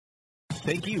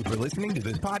Thank you for listening to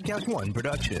this Podcast One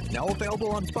production. Now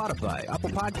available on Spotify, Apple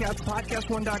Podcasts,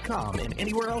 PodcastOne.com, and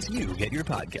anywhere else you get your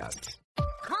podcasts.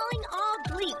 Calling all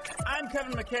Gleeks. I'm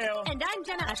Kevin McHale. And I'm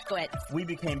Jenna Ushkowitz. We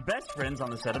became best friends on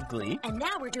the set of Glee. And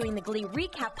now we're doing the Glee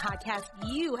recap podcast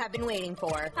you have been waiting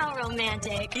for. How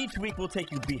romantic. Each week we'll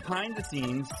take you behind the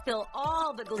scenes, spill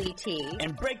all the Glee tea,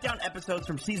 and break down episodes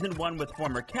from season 1 with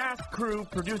former cast, crew,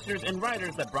 producers, and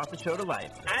writers that brought the show to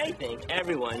life. I think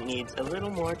everyone needs a little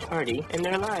more tardy in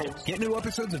their lives. Get new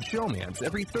episodes of Showmance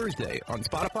every Thursday on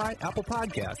Spotify, Apple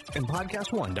Podcasts, and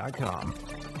PodcastOne.com.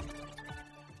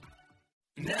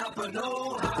 Napa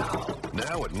know-how.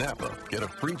 Now at Napa, get a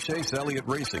free Chase Elliott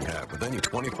racing hat with any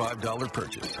 $25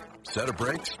 purchase. Set of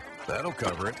brakes? That'll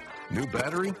cover it. New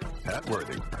battery? Hat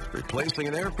worthy. Replacing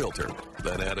an air filter?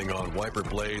 Then adding on wiper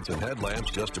blades and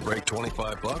headlamps just to break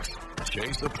 $25?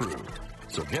 Chase approved.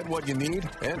 So get what you need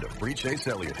and a free Chase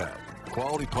Elliott hat.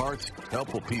 Quality parts,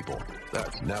 helpful people.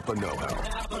 That's Napa know-how.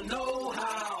 Napa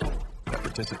know-how. At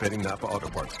participating Napa Auto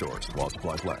Parts stores while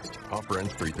supplies last. Offer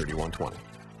ends 3/31/20.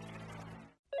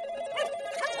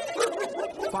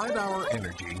 5-Hour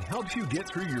Energy helps you get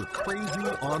through your crazy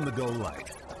on-the-go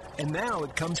life. And now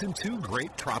it comes in 2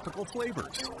 great tropical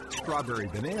flavors, Strawberry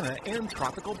Banana and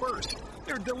Tropical Burst.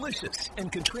 They're delicious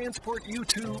and can transport you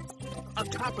to a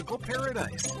tropical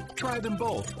paradise. Try them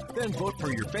both, then vote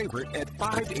for your favorite at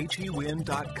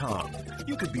 5hewin.com.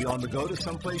 You could be on the go to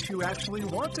someplace you actually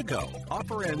want to go.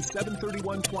 Offer ends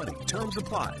 7/31/20. Terms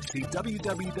apply. See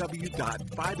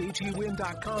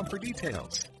www.5hewin.com for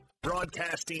details.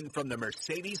 Broadcasting from the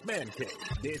Mercedes Man Cave,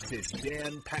 this is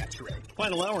Dan Patrick.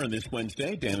 Final hour on this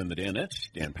Wednesday, Dan and the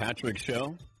Danettes, Dan Patrick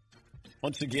Show.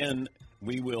 Once again,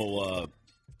 we will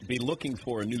be looking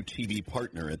for a new TV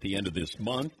partner at the end of this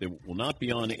month. It will not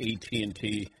be on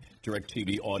AT&T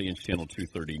DirecTV Audience Channel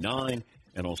 239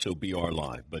 and also BR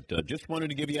Live. But just wanted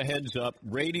to give you a heads up.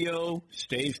 Radio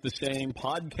stays the same.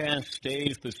 Podcast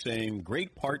stays the same.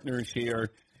 Great partners here.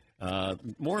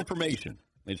 More information.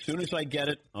 As soon as I get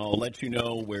it, I'll let you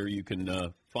know where you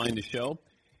can find the show.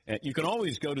 You can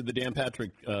always go to the Dan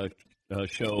Patrick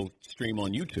Show stream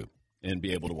on YouTube and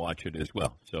be able to watch it as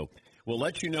well. So we'll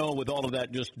let you know with all of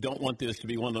that. Just don't want this to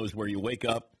be one of those where you wake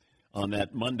up on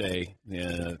that Monday,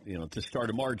 to start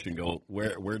of March and go,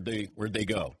 where'd they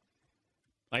go?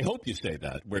 I hope you say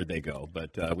that, where'd they go,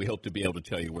 but we hope to be able to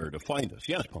tell you where to find us.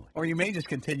 Yes, Paul. Or you may just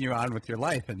continue on with your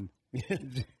life and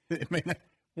it may not.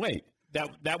 Wait.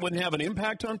 That wouldn't have an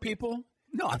impact on people?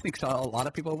 No, I think so. A lot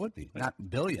of people would be, not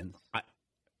billions.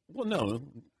 No,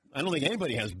 I don't think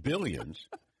anybody has billions.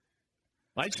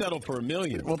 I'd settle for $1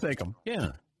 million. We'll take them. Yeah.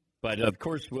 But, of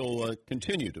course, we'll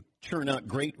continue to churn out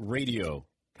great radio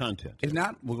content. If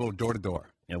not, we'll go door to door.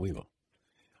 Yeah, we will.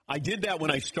 I did that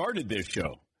when I started this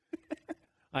show.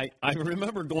 I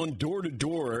remember going door to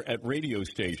door at radio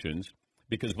stations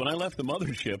because when I left the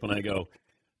mothership and I go,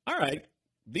 all right,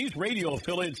 these radio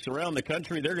affiliates around the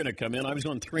country, they're going to come in. I was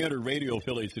on 300 radio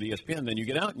affiliates at ESPN. Then you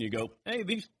get out and you go, hey,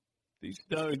 these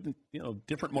different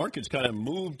markets kind of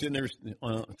moved in their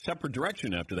separate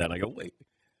direction after that. I go, wait,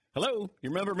 hello, you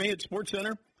remember me at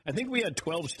SportsCenter? I think we had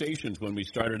 12 stations when we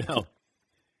started out.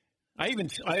 I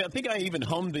think I even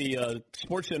hummed the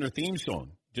SportsCenter theme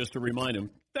song just to remind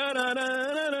him.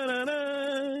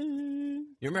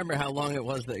 You remember how long it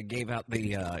was that it gave out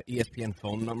the ESPN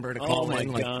phone number to call in?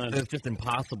 Oh, my God. It's just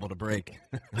impossible to break.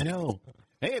 I know.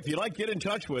 Hey, if you'd like, get in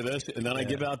touch with us, and then I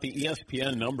give out the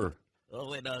ESPN number.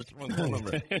 Oh, it does. Wrong phone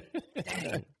number.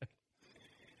 Dang.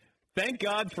 Thank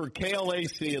God for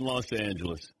KLAC in Los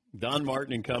Angeles. Don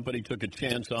Martin and company took a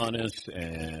chance on us,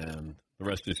 and the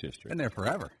rest is history. Been there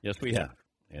forever. Yes, we have.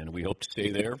 And we hope to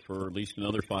stay there for at least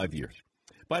another 5 years.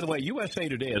 By the way, USA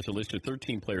Today has a list of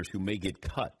 13 players who may get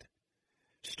cut,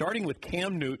 starting with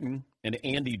Cam Newton and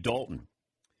Andy Dalton.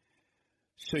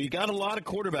 So you got a lot of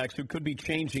quarterbacks who could be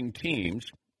changing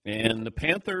teams, and the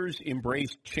Panthers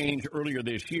embraced change earlier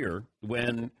this year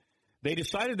when they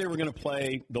decided they were going to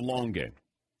play the long game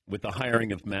with the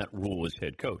hiring of Matt Rule as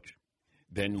head coach.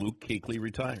 Then Luke Kuechly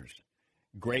retires.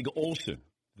 Greg Olsen,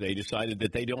 they decided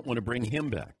that they don't want to bring him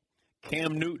back.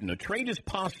 Cam Newton, a trade is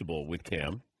possible with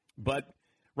Cam, but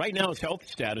right now his health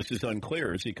status is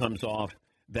unclear as he comes off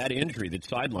that injury that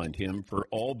sidelined him for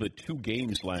all but 2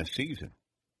 games last season.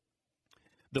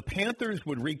 The Panthers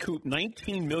would recoup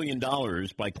 $19 million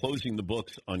by closing the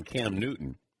books on Cam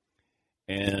Newton,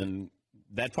 and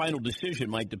that final decision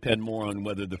might depend more on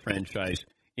whether the franchise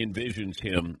envisions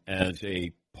him as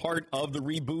a part of the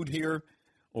reboot here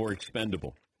or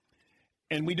expendable.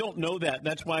 And we don't know that.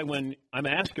 That's why when I'm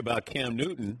asked about Cam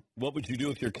Newton, what would you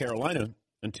do if you're Carolina?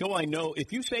 Until I know,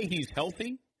 if you say he's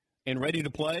healthy and ready to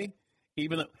play,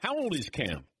 how old is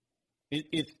Cam?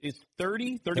 It's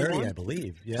 30, 31? 30, I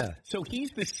believe, yeah. So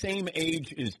he's the same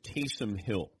age as Taysom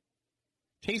Hill.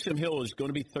 Taysom Hill is going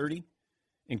to be 30,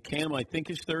 and Cam, I think,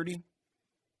 is 30.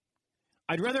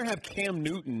 I'd rather have Cam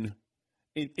Newton,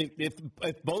 if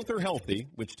both are healthy,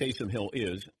 which Taysom Hill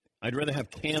is, I'd rather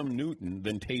have Cam Newton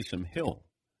than Taysom Hill.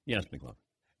 Yes, McLovin.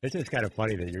 It's just kind of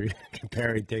funny that you're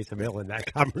comparing Taysom Hill in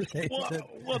that conversation.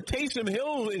 Well, Taysom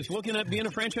Hill is looking at being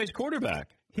a franchise quarterback.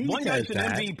 One says guy's an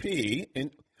that. MVP,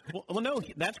 and no,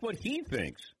 that's what he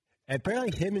thinks.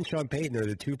 Apparently, him and Sean Payton are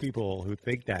the two people who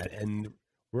think that, and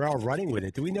we're all running with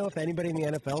it. Do we know if anybody in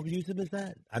the NFL views him as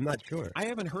that? I'm not sure. I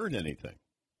haven't heard anything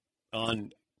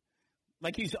on,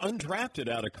 like he's undrafted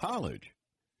out of college.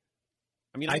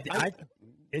 I mean,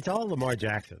 it's all Lamar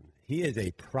Jackson. He is a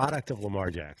product of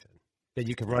Lamar Jackson. That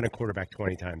you can run a quarterback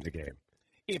 20 times a game.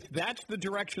 If that's the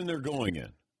direction they're going in,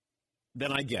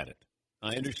 then I get it.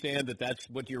 I understand that that's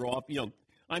what you're off.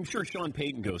 I'm sure Sean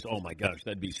Payton goes, oh, my gosh,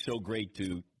 that'd be so great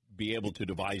to be able to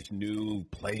devise new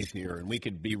plays here, and we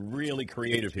could be really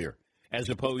creative here, as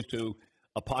opposed to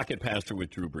a pocket passer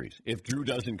with Drew Brees, if Drew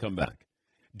doesn't come back.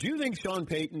 Do you think Sean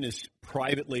Payton is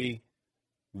privately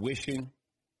wishing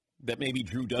that maybe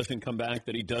Drew doesn't come back,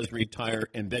 that he does retire,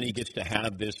 and then he gets to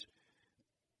have this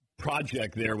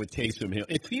project there with Taysom Hill?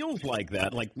 It feels like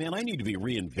that. Like, man, I need to be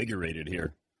reinvigorated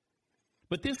here.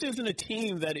 But this isn't a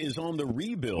team that is on the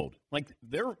rebuild. Like,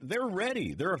 they're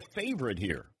ready. They're a favorite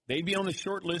here. They'd be on the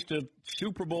short list of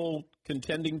Super Bowl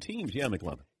contending teams. Yeah,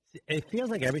 McLovin. It feels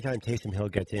like every time Taysom Hill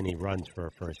gets in, he runs for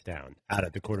a first down out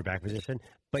of the quarterback position.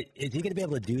 But is he going to be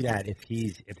able to do that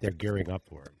if they're gearing up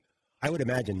for him? I would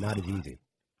imagine not as easy.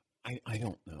 I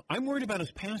don't know. I'm worried about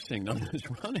his passing, not his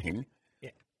running.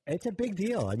 It's a big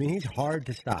deal. I mean, he's hard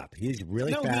to stop. He's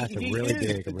really fast and really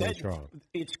big and really strong.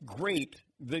 It's great.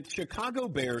 The Chicago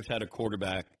Bears had a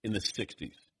quarterback in the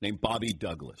 60s named Bobby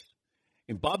Douglas.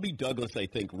 And Bobby Douglas, I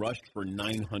think, rushed for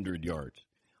 900 yards.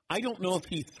 I don't know if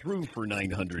he threw for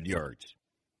 900 yards.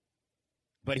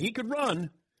 But he could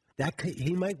run.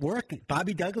 He might work.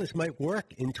 Bobby Douglas might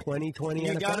work in 2020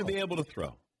 NFL. You got to be able to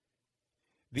throw.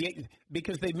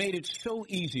 Because they made it so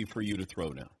easy for you to throw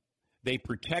now. They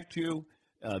protect you.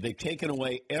 They've taken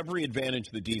away every advantage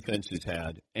the defense has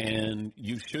had, and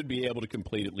you should be able to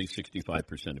complete at least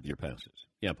 65% of your passes.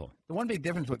 Yeah, Paul. The one big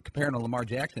difference with comparing to Lamar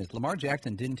Jackson is Lamar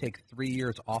Jackson didn't take 3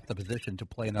 years off the position to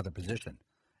play another position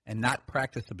and not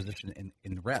practice the position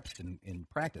in reps, in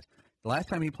practice. The last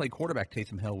time he played quarterback,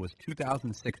 Taysom Hill, was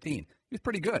 2016. He was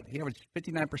pretty good. He averaged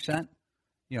 59%,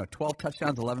 12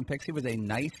 touchdowns, 11 picks. He was a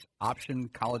nice option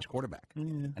college quarterback.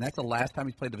 And that's the last time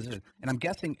he's played the position. And I'm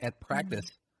guessing at practice,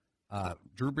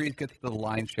 Drew Brees gets the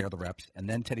lion's share of the reps, and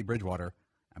then Teddy Bridgewater.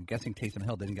 I'm guessing Taysom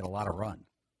Hill didn't get a lot of run.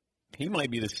 He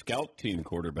might be the scout team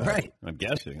quarterback. Right. I'm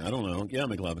guessing. I don't know. Yeah,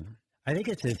 McLovin. I think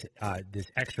it's this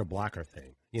extra blocker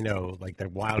thing, like the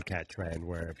Wildcat trend,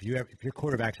 where if your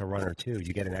quarterback's a runner too,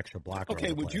 you get an extra blocker.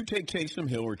 Okay, would you take Taysom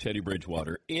Hill or Teddy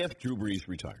Bridgewater if Drew Brees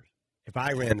retires? If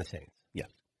I ran the Saints, yes.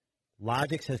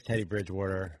 Logic says Teddy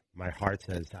Bridgewater. My heart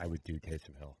says I would do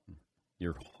Taysom Hill.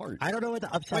 Your heart. I don't know what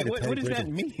the upside of Teddy What does that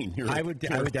mean? I would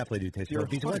definitely do Taysom Hill.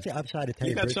 Because what's the upside of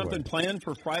Teddy Bridgewater? You got something planned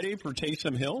for Friday for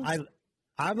Taysom Hill?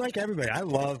 I'm like everybody. I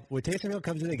love when Taysom Hill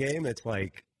comes in the game. It's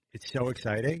like it's so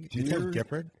exciting. It's so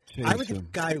different. I was a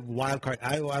guy wildcard.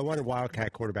 I wanted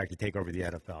Wildcat quarterback to take over the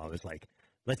NFL. I was like,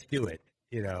 let's do it.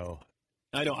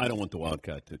 I don't want the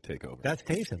Wildcat to take over. That's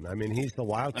Taysom. I mean, he's the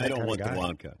Wildcat. I don't want guy. the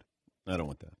Wildcat. I don't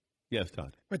want that. Yes,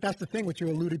 Todd. But that's the thing, what you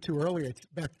alluded to earlier. It's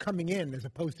about coming in as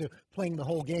opposed to playing the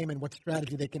whole game and what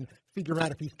strategy they can figure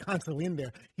out if he's constantly in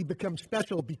there. He becomes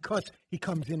special because he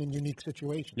comes in unique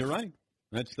situations. You're right.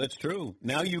 That's true.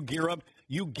 Now you gear up.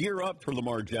 You gear up for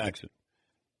Lamar Jackson.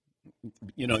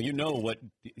 You know what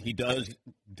he does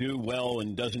do well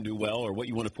and doesn't do well, or what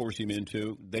you want to force him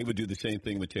into. They would do the same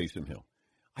thing with Taysom Hill.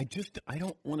 I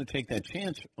don't want to take that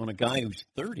chance on a guy who's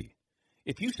 30.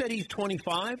 If you said he's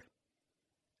 25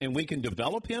 and we can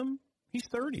develop him, he's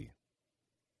 30.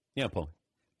 Yeah, Paul.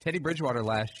 Teddy Bridgewater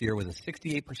last year was a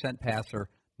 68% passer,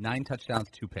 9 touchdowns,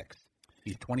 2 picks.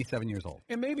 He's 27 years old.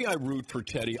 And maybe I root for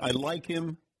Teddy. I like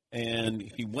him, and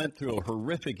he went through a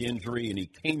horrific injury, and he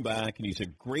came back, and he's a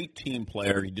great team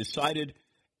player. He decided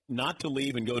not to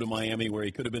leave and go to Miami where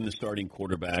he could have been the starting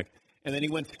quarterback. And then he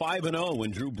went 5-0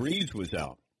 when Drew Brees was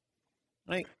out.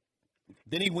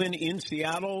 Then he win in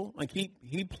Seattle.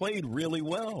 He played really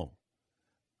well.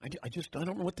 I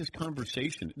don't know what this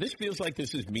conversation. This feels like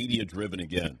this is media driven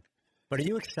again. But are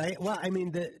you excited? Well, I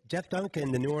mean, Jeff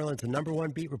Duncan, the New Orleans, the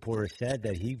 #1 beat reporter, said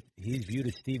that he's viewed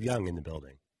as Steve Young in the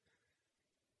building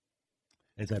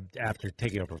after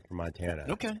taking over from Montana.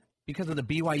 Okay, because of the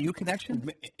BYU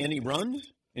connection. And he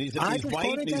runs. And he's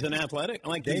white and he's an athletic.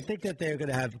 They think that they're going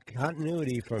to have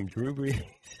continuity from Drew Brees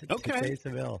to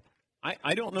Taysom Hill.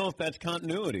 I don't know if that's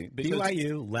continuity. Because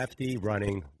BYU, lefty,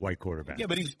 running, white quarterback. Yeah,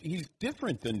 but he's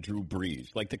different than Drew Brees.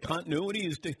 Like, the continuity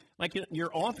is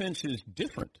your offense is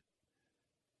different.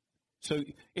 So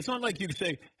it's not like you can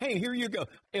say, hey, here you go.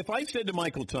 If I said to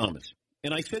Michael Thomas,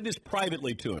 and I said this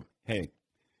privately to him, hey,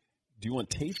 do you want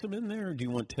Taysom in there or do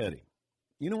you want Teddy?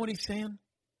 You know what he's saying?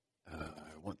 I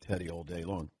want Teddy all day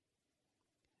long.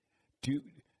 Do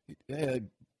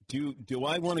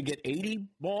I want to get 80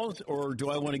 balls or do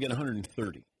I want to get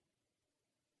 130?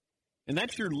 And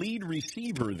that's your lead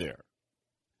receiver there.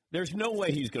 There's no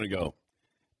way he's going to go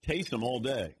Taysom all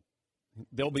day.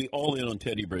 They'll be all in on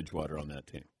Teddy Bridgewater on that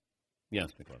team. Yes,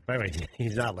 McClure. By the way,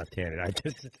 he's not left-handed. I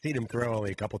just seen him throw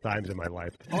only a couple times in my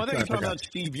life. Oh, I thought you were talking about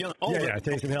Steve Young. Oh, yeah,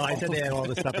 Taysom Hill. I said they had all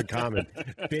this stuff in common.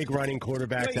 Big running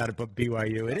quarterbacks out of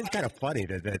BYU. It is kind of funny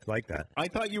that it's like that. I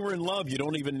thought you were in love. You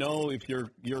don't even know if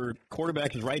your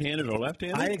quarterback is right-handed or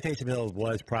left-handed? I think Taysom Hill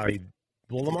was probably –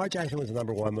 well, Lamar Jackson was the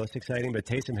number one most exciting, but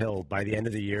Taysom Hill, by the end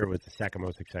of the year, was the second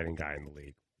most exciting guy in the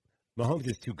league. Mahomes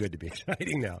is too good to be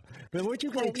exciting now. But weren't you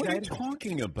excited? What are you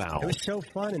talking about? It was so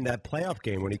fun in that playoff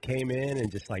game when he came in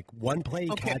and just like one play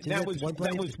catches that it.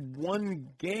 Was one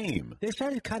game. They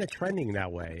started kind of trending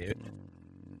that way.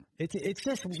 It's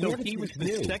just so he was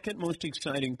the second most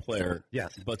exciting player.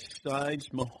 Yes, besides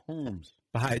Mahomes.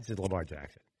 Besides Lamar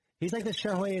Jackson, he's like the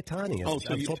Shohei Ohtani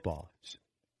of football.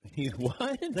 He's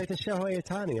what? He's like the Shohei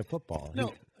Ohtani of football.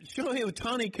 No. Shohei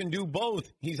Ohtani can do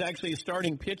both. He's actually a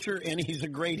starting pitcher, and he's a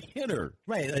great hitter.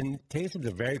 Right, and Taysom's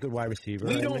a very good wide receiver.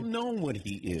 We don't know what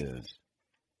he is.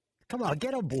 Come on,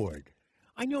 get on board.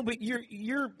 I know, but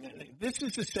you're. This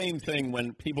is the same thing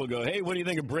when people go, hey, what do you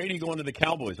think of Brady going to the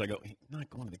Cowboys? I go, he's not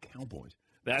going to the Cowboys.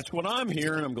 That's what I'm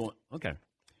hearing. I'm going, okay.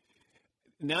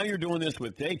 Now you're doing this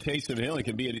with Taysom Hill. He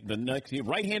can be the next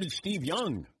right-handed Steve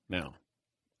Young now.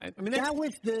 I mean, that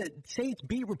was the Saints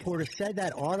beat reporter said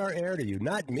that on our air to you,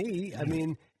 not me. I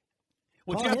mean,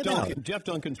 well, Jeff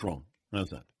Duncan's wrong. How's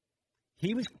that?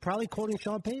 He was probably quoting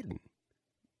Sean Payton.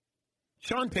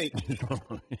 Sean Payton is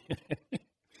wrong.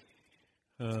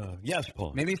 Yes,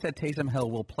 Paul. Maybe he said Taysom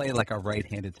Hill will play like a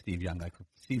right-handed Steve Young, like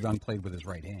Steve Young played with his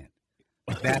right hand.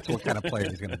 That's what kind of player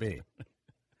he's going to be.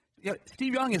 You know,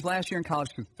 Steve Young, his last year in college,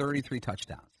 threw 33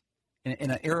 touchdowns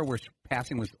in an era where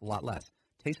passing was a lot less.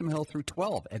 Taysom Hill threw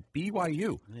 12 at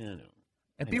BYU. Yeah,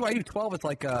 BYU, 12 is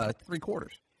like three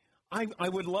quarters. I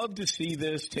would love to see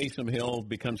this. Taysom Hill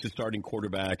becomes the starting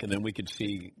quarterback, and then we could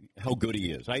see how good he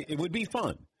is. It would be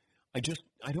fun. I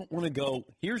don't want to go,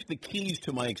 here's the keys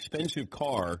to my expensive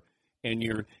car, and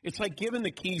it's like giving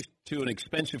the keys to an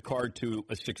expensive car to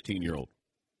a 16-year-old.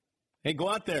 Hey, go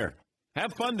out there.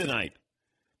 Have fun tonight.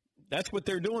 That's what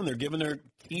they're doing. They're giving their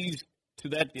keys to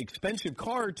that expensive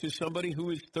car to somebody who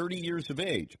is 30 years of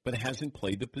age but hasn't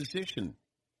played the position.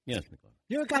 Yes, McClellan.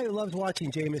 You're a guy who loves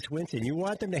watching Jameis Winston. You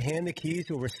want them to hand the keys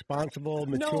to a responsible,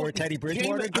 mature Teddy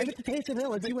Bridgewater? Give it to Taysom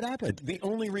Hill and see what happens. The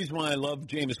only reason why I love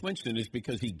Jameis Winston is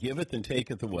because he giveth and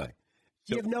taketh away.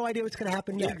 So, you have no idea what's going to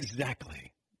happen next.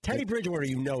 Exactly. Teddy Bridgewater,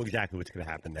 you know exactly what's going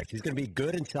to happen next. He's going to be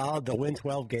good and solid. They'll win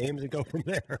 12 games and go from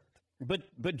there.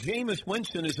 But Jameis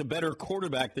Winston is a better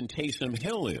quarterback than Taysom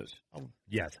Hill is. Oh,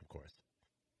 yes, of course.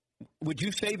 Would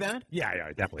you say that? Yeah,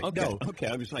 definitely. Okay. No. Okay,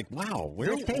 I was like, wow.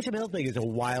 This Taysom Hill thing is a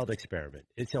wild experiment.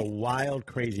 It's a wild,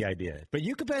 crazy idea. But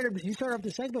you start off the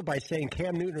segment by saying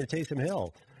Cam Newton or Taysom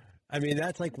Hill. I mean,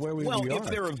 that's like where we are. Well, if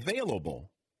they're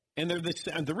available, and they're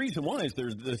the reason why is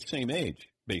they're the same age,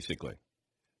 basically.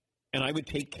 And I would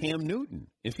take Cam Newton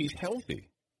if he's healthy.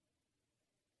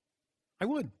 I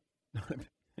would.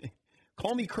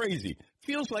 Call me crazy.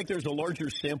 Feels like there's a larger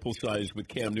sample size with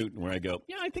Cam Newton where I go,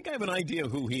 yeah, I think I have an idea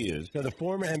who he is. So the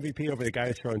former MVP over the guy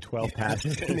who's thrown 12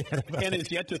 passes in the NFL. And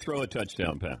is yet to throw a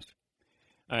touchdown pass.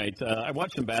 All right, I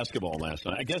watched some basketball last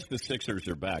night. I guess the Sixers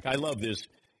are back. I love this,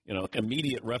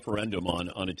 immediate referendum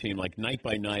on a team, like night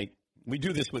by night. We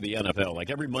do this with the NFL. Like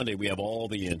every Monday we have all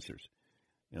the answers.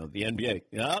 The NBA,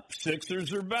 yep,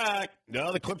 Sixers are back.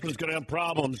 No, the Clippers going to have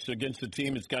problems against a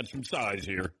team that's got some size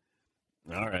here.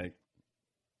 All right.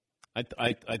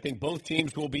 I think both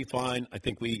teams will be fine. I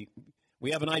think we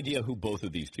have an idea who both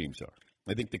of these teams are.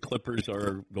 I think the Clippers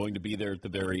are going to be there at the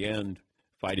very end,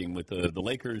 fighting with the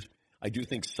Lakers. I do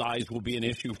think size will be an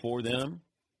issue for them.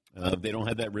 They don't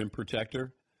have that rim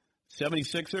protector.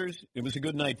 76ers, it was a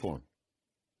good night for them.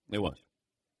 It was.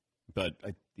 But,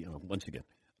 once again,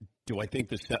 do I think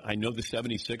I know the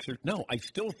 76ers? No, I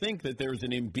still think that there's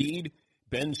an Embiid,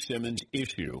 Ben Simmons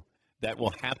issue that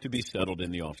will have to be settled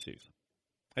in the offseason.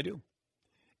 I do.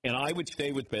 And I would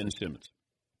stay with Ben Simmons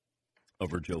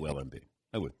over Joel Embiid.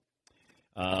 I would.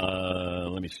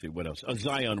 Let me see what else.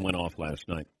 Zion went off last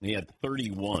night. He had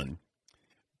 31.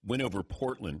 Went over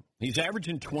Portland. He's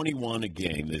averaging 21 a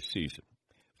game this season.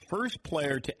 First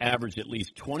player to average at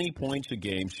least 20 points a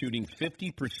game, shooting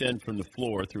 50% from the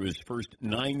floor through his first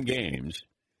 9 games.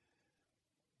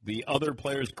 The other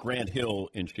players, Grant Hill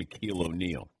and Shaquille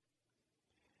O'Neal.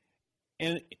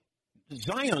 And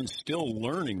Zion's still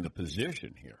learning the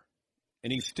position here.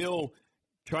 And he's still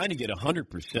trying to get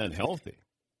 100% healthy.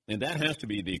 And that has to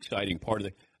be the exciting part of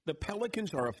it. The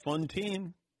Pelicans are a fun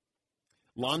team.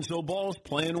 Lonzo Ball's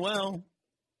playing well.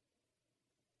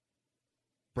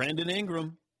 Brandon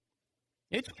Ingram.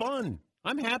 It's fun.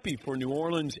 I'm happy for New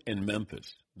Orleans and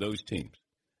Memphis, those teams.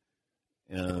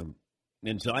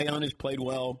 And Zion has played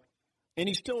well. And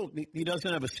he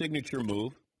doesn't have a signature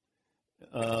move.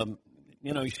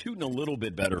 He's shooting a little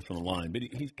bit better from the line, but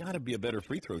he's got to be a better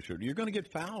free throw shooter. You're going to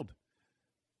get fouled.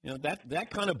 That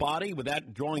kind of body with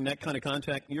that drawing that kind of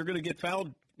contact, you're going to get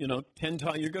fouled, 10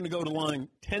 times. You're going to go to the line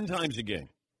 10 times a game,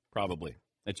 probably,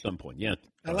 at some point. Yeah.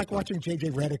 I like watching J.J.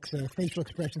 Redick's facial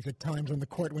expressions at times on the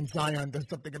court when Zion does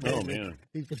something amazing. Oh, man.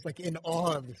 He's just like in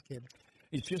awe of this kid.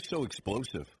 He's just so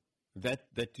explosive that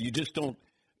you just don't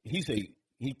 – he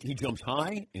jumps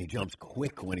high and he jumps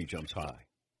quick when he jumps high.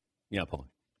 Yeah, Paul.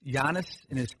 Giannis,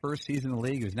 in his first season in the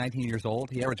league, he was 19 years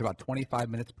old. He averaged about 25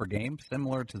 minutes per game,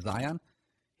 similar to Zion.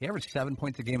 He averaged 7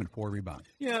 points a game and 4 rebounds.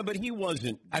 Yeah, but he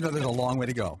wasn't. I know there's a long way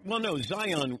to go. Well, no,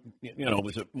 Zion,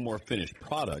 was a more finished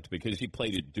product because he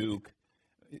played at Duke.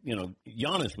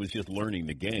 Giannis was just learning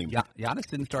the game. Giannis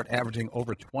didn't start averaging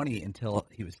over 20 until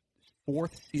he was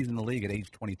 4th season in the league at age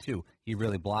 22. He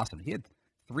really blossomed. He had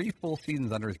 3 full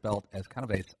seasons under his belt as kind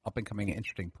of a up-and-coming,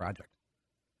 interesting project.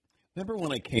 Remember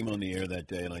when I came on the air that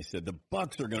day and I said the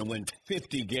Bucks are going to win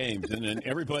 50 games, and then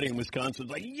everybody in Wisconsin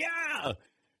was like, yeah!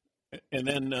 And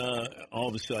then all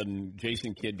of a sudden,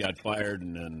 Jason Kidd got fired,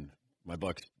 and then my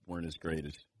Bucks weren't as great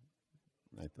as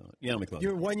I thought. Yeah, McLeod.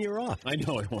 You're 1 year off. I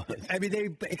know it was. I mean, they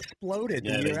exploded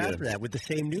the year after that with the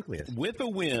same nucleus. With a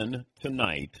win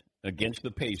tonight against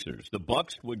the Pacers, the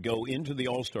Bucks would go into the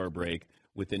All-Star break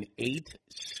with an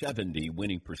 .870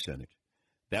 winning percentage.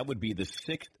 That would be the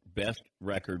 6th best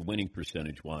record winning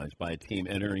percentage-wise by a team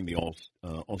entering the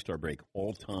All-Star break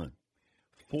all time.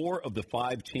 4 of the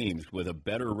 5 teams with a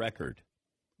better record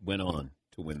went on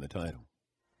to win the title.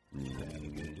 Stat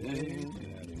of the day,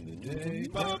 stat of the day,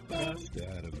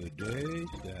 stat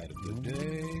of the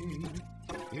day.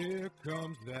 Here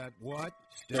comes that what?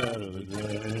 Stat of the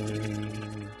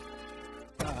day.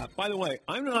 By the way,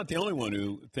 I'm not the only one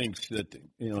who thinks that,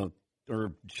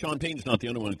 or Sean Payton's not the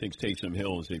only one who thinks Taysom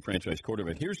Hill is a franchise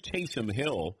quarterback. Here's Taysom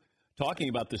Hill talking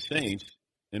about the Saints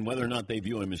and whether or not they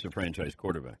view him as a franchise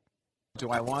quarterback. Do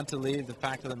I want to leave? The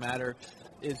fact of the matter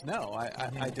is no,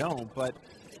 I don't. But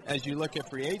as you look at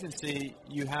free agency,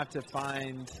 you have to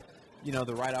find,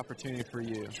 the right opportunity for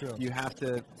you. Sure. You have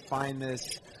to find the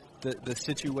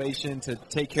situation to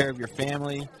take care of your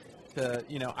family.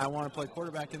 I want to play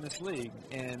quarterback in this league.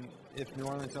 And if New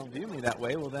Orleans don't view me that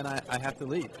way, well, then I have to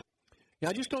leave. Yeah,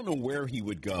 I just don't know where he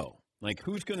would go. Like,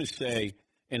 who's going to say,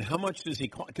 and how much does he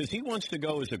cost? Because he wants to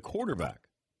go as a quarterback.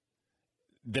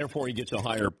 Therefore, he gets a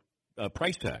higher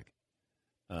price tag.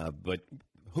 But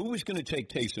who is going to take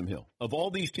Taysom Hill? Of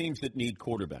all these teams that need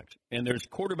quarterbacks, and there's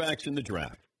quarterbacks in the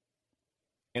draft,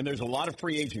 and there's a lot of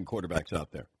free agent quarterbacks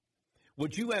out there,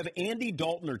 would you have Andy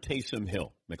Dalton or Taysom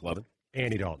Hill, McLovin?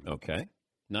 Andy Dalton. Okay.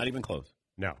 Not even close.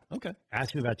 No. Okay.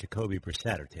 Ask me about Jacoby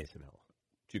Brissett or Taysom Hill.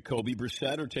 Jacoby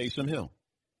Brissett or Taysom Hill?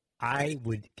 I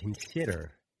would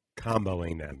consider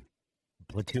comboing them.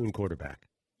 Platoon quarterback.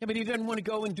 Yeah, but he doesn't want to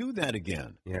go and do that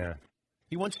again. Yeah.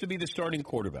 He wants to be the starting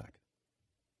quarterback.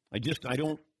 I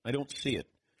don't see it.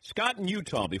 Scott in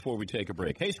Utah before we take a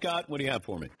break. Hey, Scott, what do you have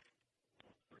for me?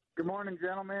 Good morning,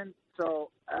 gentlemen.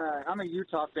 So I'm a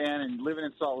Utah fan, and living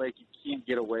in Salt Lake, you can't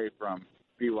get away from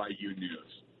BYU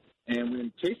news. And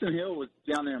when Taysom Hill was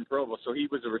down there in Provo, so he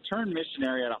was a return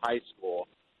missionary out of high school.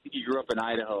 I think he grew up in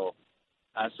Idaho.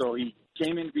 So he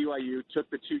came into BYU, took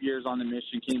the 2 years on the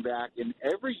mission, came back, and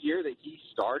every year that he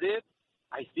started,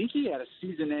 I think he had a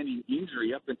season-ending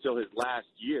injury up until his last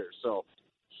year. So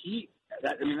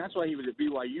that's why he was at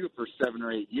BYU for 7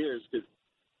 or 8 years, because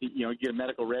you get a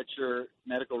medical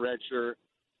redshirt.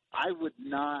 I would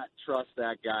not trust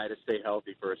that guy to stay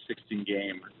healthy for a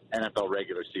 16-game NFL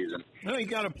regular season. No, you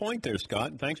got a point there,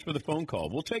 Scott. Thanks for the phone call.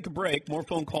 We'll take a break. More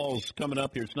phone calls coming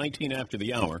up here. It's 19 after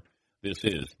the hour. This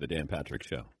is the Dan Patrick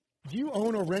Show. Do you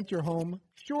own or rent your home?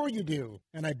 Sure you do,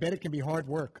 and I bet it can be hard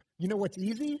work. You know what's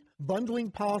easy? Bundling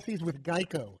policies with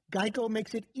Geico. Geico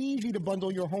makes it easy to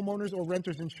bundle your homeowner's or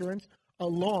renter's insurance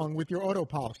along with your auto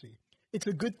policy. It's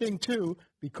a good thing, too,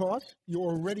 because you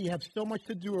already have so much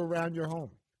to do around your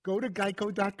home. Go to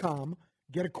Geico.com,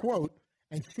 get a quote,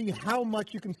 and see how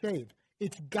much you can save.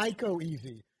 It's Geico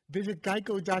easy. Visit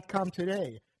Geico.com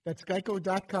today. That's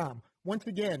Geico.com. Once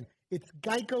again, it's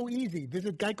Geico easy.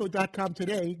 Visit Geico.com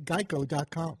today,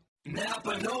 Geico.com.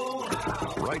 Napa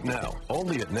know-how. Right now,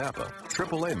 only at Napa,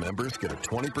 AAA members get a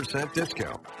 20%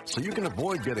 discount. So you can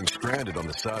avoid getting stranded on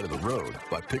the side of the road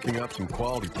by picking up some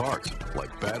quality parts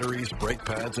like batteries, brake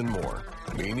pads, and more.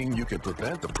 Meaning you can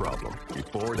prevent the problem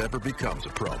before it ever becomes a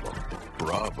problem.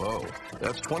 Bravo.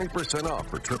 That's 20% off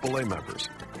for AAA members.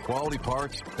 Quality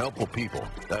parts, helpful people.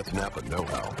 That's Napa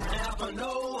know-how. Napa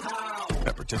know-how.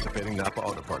 At participating Napa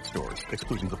Auto Parts stores.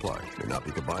 Exclusions apply. May not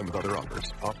be combined with other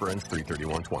offers. Offer ends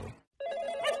 3/31/20.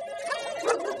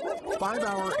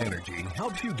 5-Hour Energy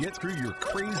helps you get through your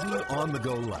crazy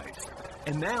on-the-go life.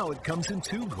 And now it comes in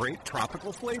 2 great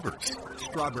tropical flavors,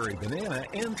 Strawberry Banana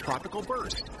and Tropical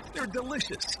Burst. They're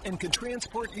delicious and can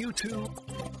transport you to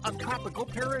a tropical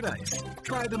paradise.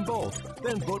 Try them both,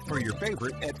 then vote for your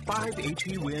favorite at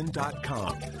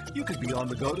 5HEWin.com. You could be on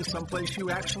the go to someplace you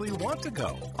actually want to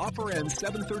go. Offer ends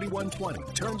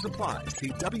 7/31/20. Terms apply. See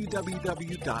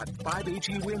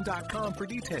www.5HEWin.com for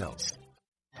details.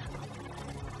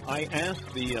 I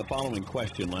asked the following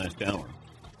question last hour.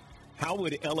 How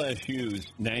would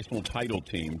LSU's national title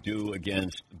team do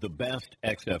against the best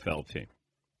XFL team?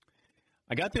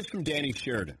 I got this from Danny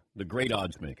Sheridan, the great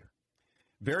odds maker.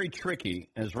 Very tricky,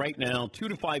 as right now 2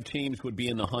 to 5 teams would be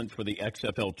in the hunt for the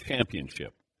XFL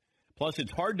championship. Plus,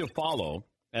 it's hard to follow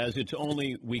as it's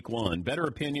only week 1. Better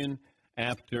opinion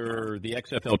after the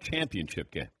XFL championship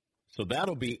game. So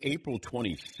that'll be April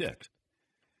 26th.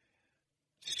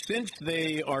 Since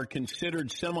they are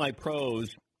considered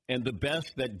semi-pros and the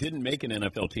best that didn't make an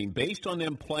NFL team, based on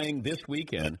them playing this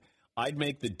weekend, I'd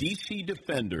make the DC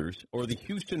Defenders or the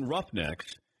Houston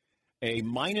Roughnecks a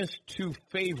 -2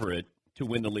 favorite to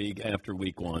win the league after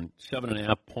week 1.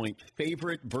 7.5-point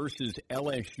favorite versus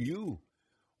LSU.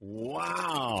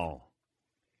 Wow.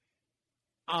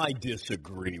 I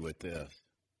disagree with this.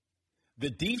 The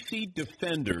DC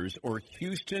Defenders or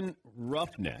Houston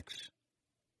Roughnecks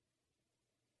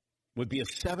would be a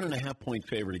 7.5-point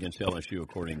favorite against LSU,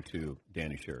 according to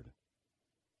Danny Sheridan.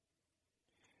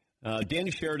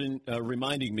 Danny Sheridan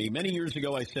reminding me, many years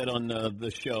ago I said on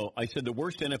the show, I said the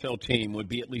worst NFL team would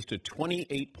be at least a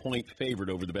 28-point favorite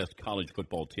over the best college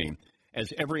football team,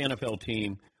 as every NFL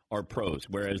team are pros,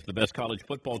 whereas the best college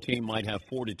football team might have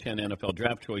 4 to 10 NFL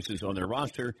draft choices on their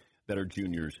roster that are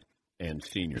juniors and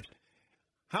seniors.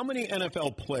 How many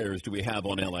NFL players do we have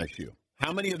on LSU?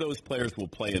 How many of those players will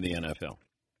play in the NFL?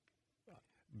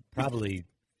 Probably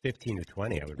 15 or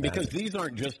 20, I would Because imagine. these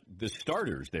aren't just the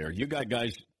starters there. You got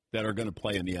guys that are going to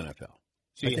play in the NFL.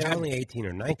 So but they're only 18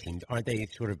 or 19. Aren't they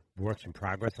sort of works in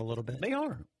progress a little bit? They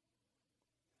are.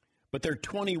 But they're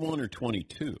 21 or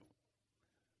 22.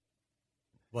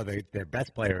 Well, their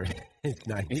best player is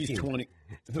 19. He's 20.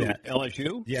 Who, Yeah.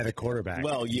 LSU? Yeah, the quarterback.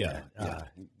 Well, yeah.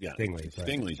 Stingley. but-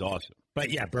 Stingley's awesome.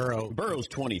 But, yeah, Burrow's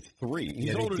 23. He's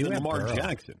Yeah, they older do than have Lamar Burrow.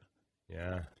 Jackson.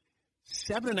 Yeah.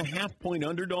 7.5-point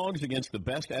underdogs against the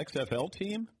best XFL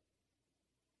team?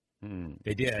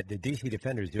 They did. The DC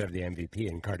Defenders do have the MVP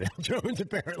in Cardell Jones,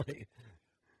 apparently.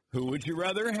 Who would you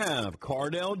rather have,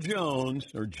 Cardell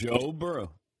Jones or Joe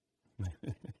Burrow?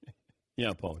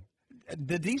 Yeah, Paul.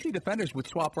 The DC Defenders would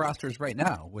swap rosters right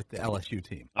now with the LSU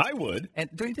team. I would.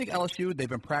 And don't you think LSU, they've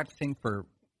been practicing for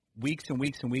weeks and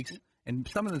weeks and weeks, and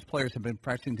some of those players have been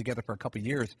practicing together for a couple of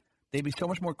years. They'd be so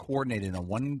much more coordinated in a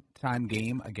one-time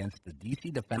game against the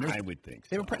DC Defenders. I would think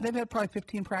so. They've had probably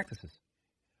 15 practices.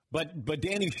 But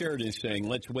Danny Sheridan is saying,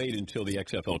 let's wait until the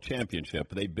XFL championship.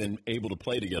 They've been able to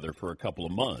play together for a couple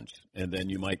of months, and then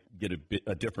you might get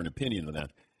a different opinion than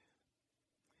that.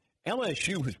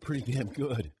 LSU was pretty damn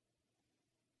good.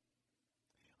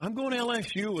 I'm going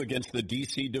LSU against the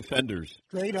DC Defenders.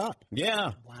 Straight up.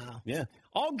 Yeah. Wow. Yeah.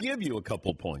 I'll give you a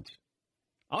couple points.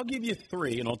 I'll give you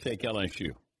 3, and I'll take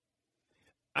LSU.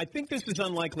 I think this is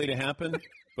unlikely to happen,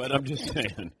 but I'm just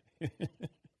saying.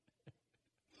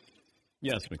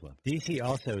 Yes, McLeod. DC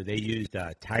also, they used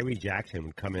Tyree Jackson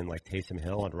would come in like Taysom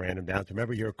Hill on random downs.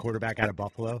 Remember your quarterback out of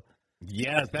Buffalo?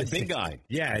 Yes, that big guy.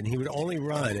 Yeah, and he would only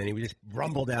run, and he would just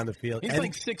rumble down the field. He's and,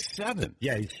 like 6'7".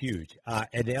 Yeah, he's huge.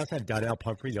 And they also have Donnell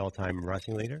Pumphrey, the all-time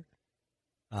rushing leader.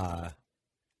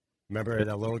 Remember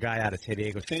the little guy out of San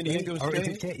Diego State? San Diego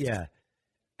State? Yeah.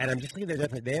 And I'm just looking at their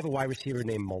different. They have a wide receiver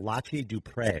named Malachi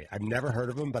Dupre. I've never heard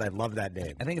of him, but I love that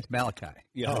name. I think it's Malachi.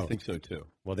 Yeah, I think so too.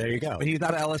 Well, there you go. But he's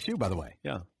out of LSU, by the way.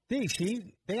 Yeah. They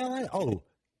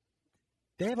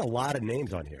have a lot of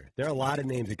names on here. There are a lot of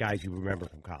names of guys you remember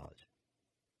from college.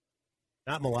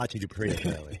 Not Malachi Dupree,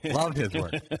 apparently. Loved his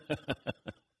work.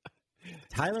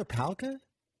 Tyler Palka?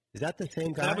 Is that the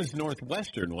same guy? That was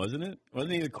Northwestern, wasn't it?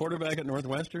 Wasn't he the quarterback at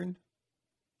Northwestern?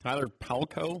 Tyler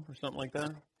Palco or something like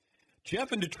that?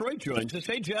 Jeff in Detroit joins us.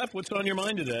 Hey, Jeff, what's on your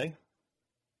mind today?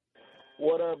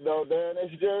 What up, though, Dan?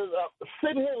 It's just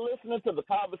sitting here listening to the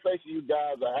conversation you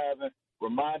guys are having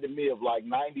reminded me of like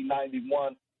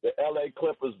 90-91, the L.A.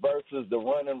 Clippers versus the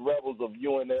running Rebels of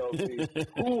UNLV.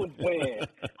 Who would win?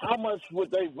 How much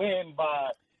would they win by?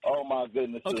 Oh, my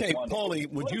goodness. Okay,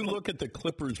 Paulie, would you look at the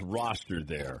Clippers roster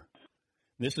there?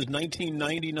 This is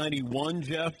 1990-91,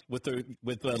 Jeff, with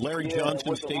Larry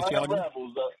Johnson, Stacey Augmon?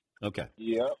 Okay.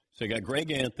 Yep. So you got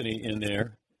Greg Anthony in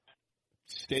there,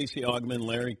 Stacey Augmon,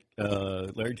 Larry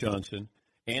Johnson,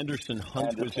 Anderson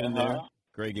Hunt was in there,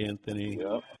 Greg Anthony.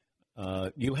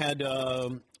 Yep. You had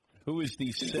who was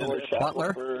the center?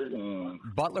 Butler.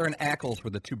 Butler and Ackles were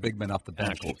the two big men off the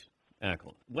bench.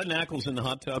 Ackles. Wasn't Ackles in the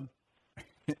hot tub?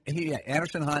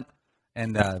 Anderson Hunt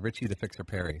and Richie the Fixer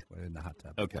Perry were in the hot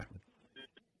tub. Okay.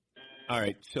 All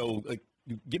right. So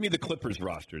give me the Clippers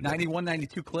roster. 91,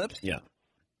 92 Clips? Yeah.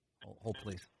 Hold,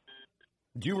 please.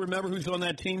 Do you remember who's on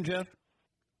that team, Jeff?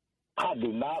 I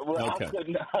do not. Okay. I could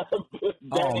not.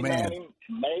 Oh, man. Manning,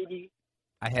 maybe.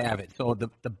 I have it. So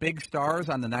the big stars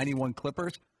on the 91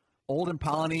 Clippers, Olden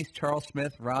Polynice, Charles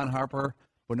Smith, Ron Harper,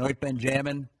 Benoit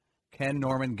Benjamin, Ken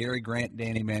Norman, Gary Grant,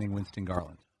 Danny Manning, Winston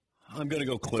Garland. I'm going to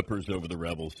go Clippers over the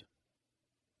Rebels.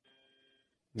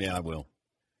 Yeah, I will.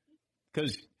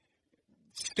 Because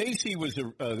Stacey was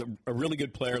a really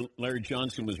good player. Larry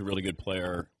Johnson was a really good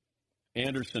player.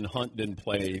 Anderson Hunt didn't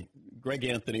play. Greg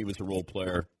Anthony was a role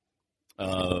player.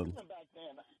 I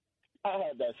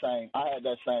had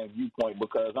that same viewpoint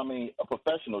because a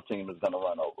professional team is going to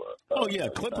run over.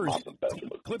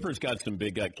 Clippers got some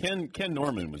big guys. Ken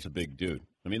Norman was a big dude.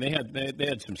 I mean, they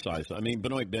had some size. I mean,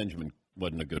 Benoit Benjamin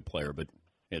wasn't a good player, but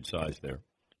had size there.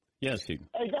 Yes, Steve.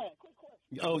 Hey, Dan, quick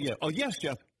question. Oh yeah. Oh yes,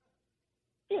 Jeff.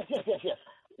 Yes.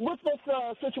 With this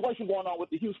situation going on with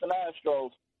the Houston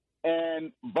Astros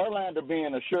and Verlander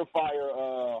being a surefire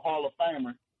Hall of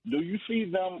Famer, do you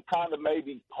see them kind of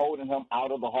maybe holding him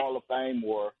out of the Hall of Fame,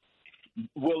 or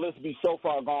will this be so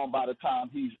far gone by the time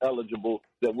he's eligible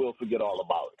that we'll forget all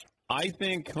about it? I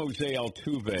think Jose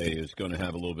Altuve is going to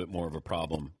have a little bit more of a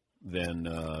problem than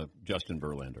Justin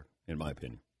Verlander, in my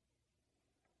opinion.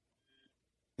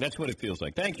 That's what it feels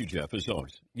like. Thank you, Jeff, as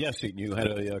always. Yes, you had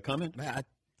a comment?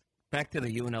 Back to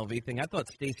the UNLV thing, I thought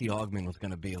Stacey Augmon was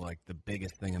going to be like the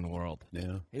biggest thing in the world.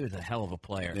 Yeah. He was a hell of a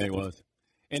player. Yeah, he was.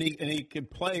 And he could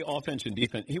play offense and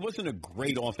defense. He wasn't a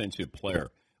great offensive player,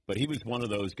 but he was one of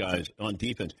those guys on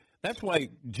defense. That's why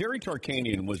Jerry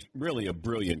Tarkanian was really a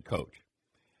brilliant coach.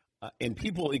 And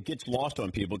it gets lost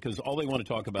on people because all they want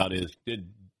to talk about is, did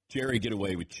Jerry get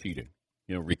away with cheating,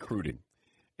 recruiting?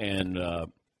 And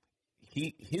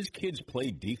his kids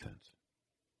played defense.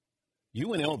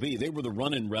 UNLV, they were the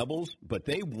running Rebels, but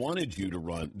they wanted you to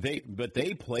run. But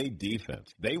they played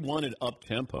defense. They wanted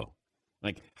up-tempo.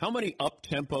 Like, how many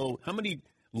up-tempo, how many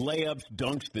layups,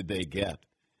 dunks did they get?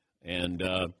 And,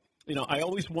 I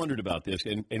always wondered about this.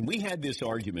 And we had this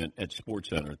argument at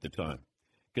SportsCenter at the time.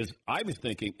 Because I was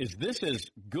thinking, is this as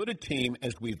good a team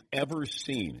as we've ever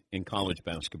seen in college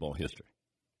basketball history?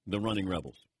 The running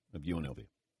Rebels of UNLV.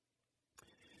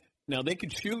 Now, they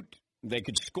could shoot. They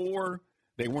could score.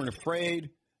 They weren't afraid,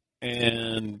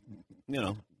 and,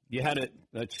 you had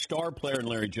a star player in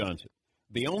Larry Johnson.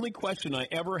 The only question I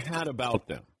ever had about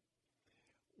them,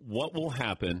 what will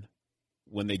happen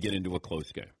when they get into a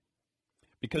close game?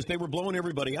 Because they were blowing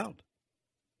everybody out.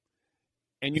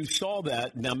 And you saw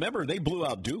that. Now, remember, they blew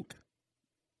out Duke.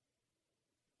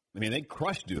 I mean, they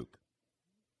crushed Duke.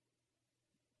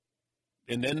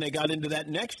 And then they got into that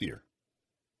next year.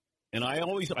 And I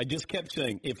just kept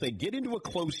saying, if they get into a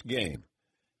close game,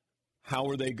 how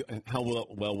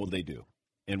well will they do?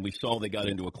 And we saw they got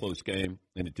into a close game,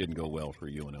 and it didn't go well for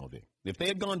UNLV. If they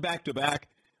had gone back-to-back,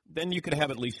 then you could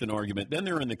have at least an argument. Then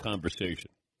they're in the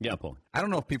conversation. Yeah, Paul. I don't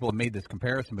know if people have made this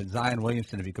comparison, but Zion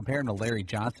Williamson, if you compare him to Larry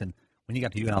Johnson when he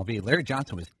got to UNLV, Larry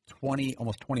Johnson was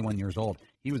almost 21 years old.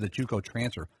 He was a JUCO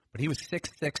transfer, but he was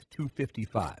 6'6",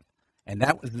 255. And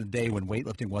that was the day when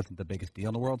weightlifting wasn't the biggest deal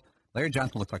in the world. Larry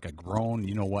Johnson looked like a grown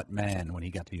you-know-what man when he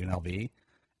got to UNLV.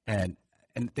 And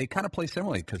they kind of play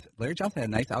similarly because Larry Johnson had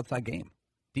a nice outside game.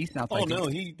 Decent outside game. Oh, no,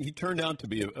 he turned out to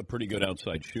be a pretty good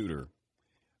outside shooter.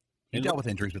 He dealt with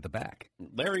injuries with the back.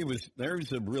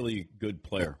 Larry's a really good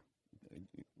player.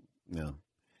 No.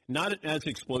 Not as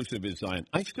explosive as Zion.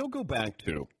 I still go back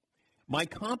to, my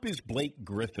comp is Blake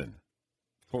Griffin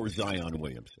for Zion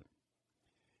Williamson.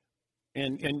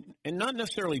 And not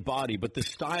necessarily body, but the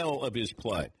style of his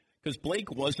play. because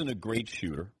Blake wasn't a great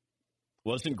shooter,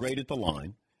 wasn't great at the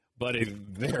line, but a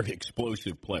very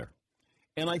explosive player.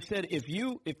 And I said, if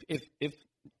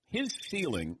his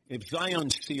ceiling, if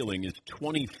Zion's ceiling is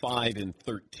 25 and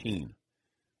 13,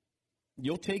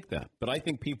 you'll take that. But I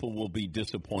think people will be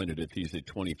disappointed if he's a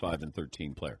 25 and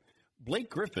 13 player. Blake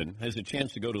Griffin has a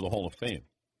chance to go to the Hall of Fame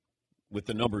with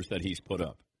the numbers that he's put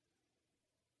up.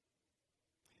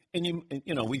 And,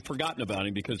 we've forgotten about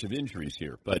him because of injuries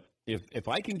here. But if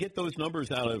I can get those numbers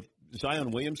out of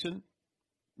Zion Williamson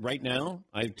right now,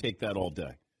 I'd take that all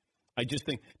day. I just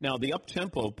think, now the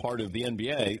up-tempo part of the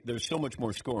NBA, there's so much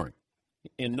more scoring.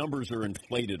 And numbers are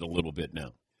inflated a little bit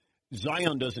now.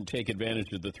 Zion doesn't take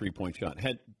advantage of the three-point shot.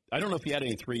 I don't know if he had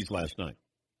any threes last night.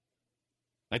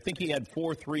 I think he had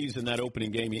 4 threes in that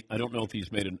opening game. I don't know if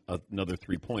he's made another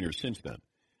three-pointer since then.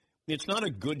 It's not a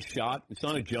good shot. It's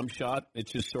not a jump shot.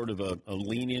 It's just sort of a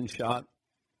lean-in shot.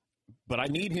 But I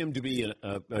need him to be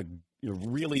a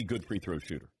really good free throw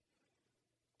shooter.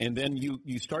 And then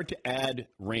you start to add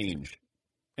range.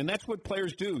 And that's what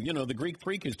players do. The Greek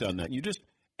Freak has done that. You just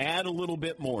add a little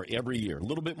bit more every year, a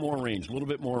little bit more range, a little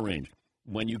bit more range.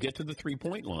 When you get to the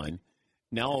three-point line,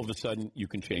 now all of a sudden you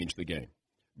can change the game.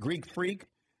 Greek Freak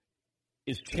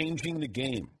is changing the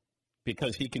game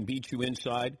because he can beat you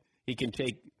inside. He can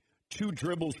take 2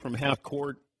 dribbles from half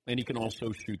court, and he can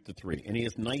also shoot the 3. And he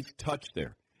has nice touch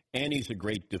there. And he's a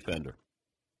great defender.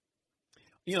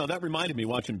 That reminded me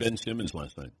watching Ben Simmons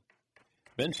last night.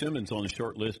 Ben Simmons on a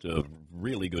short list of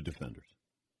really good defenders.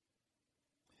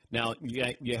 Now,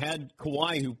 you had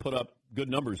Kawhi who put up good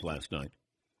numbers last night,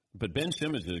 but Ben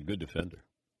Simmons is a good defender.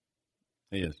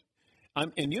 He is.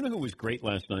 And you know who was great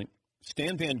last night?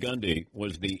 Stan Van Gundy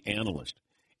was the analyst,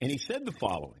 and he said the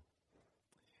following.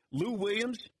 Lou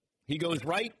Williams, he goes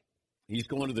right, he's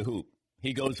going to the hoop.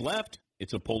 He goes left,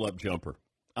 it's a pull-up jumper.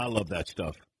 I love that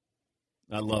stuff.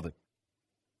 I love it.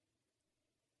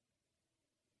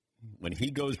 When he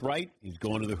goes right, he's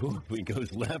going to the hoop. When he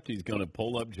goes left, he's going to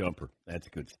pull-up jumper. That's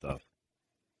good stuff.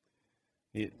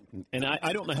 And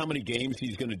I don't know how many games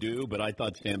he's going to do, but I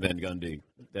thought Stan Van Gundy,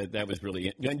 that was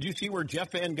really – and did you see where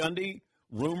Jeff Van Gundy,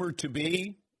 rumored to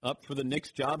be up for the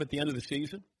Knicks job at the end of the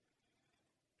season?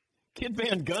 Kid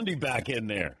Van Gundy back in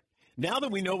there. Now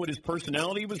that we know what his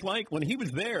personality was like, when he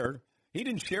was there, he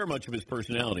didn't share much of his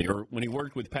personality, or when he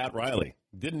worked with Pat Riley,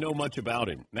 didn't know much about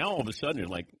him. Now all of a sudden you're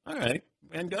like, all right,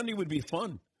 Van Gundy would be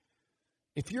fun.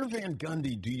 If you're Van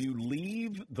Gundy, do you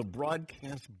leave the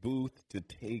broadcast booth to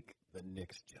take the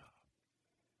Knicks job?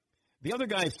 The other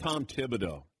guy is Tom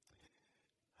Thibodeau.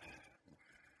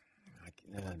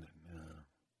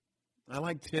 I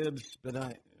like Tibbs,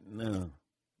 but no.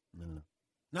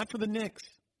 Not for the Knicks.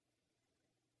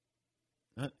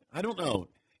 I don't know.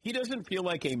 He doesn't feel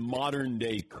like a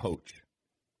modern-day coach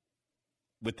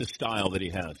with the style that he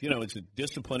has. It's a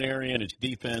disciplinarian, it's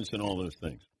defense, and all those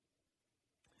things.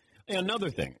 And another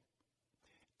thing,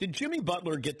 did Jimmy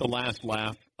Butler get the last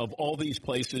laugh of all these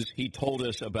places he told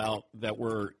us about that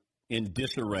were in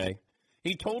disarray?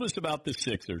 He told us about the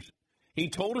Sixers. He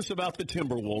told us about the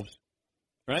Timberwolves,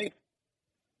 right?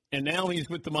 And now he's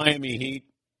with the Miami Heat,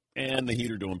 and the Heat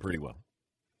are doing pretty well.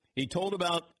 He told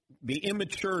about the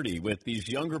immaturity with these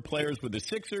younger players with the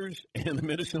Sixers and the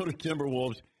Minnesota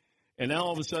Timberwolves, and now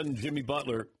all of a sudden Jimmy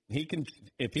Butler, he can,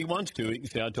 if he wants to, he can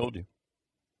say, I told you.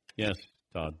 Yes,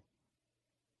 Todd.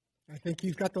 I think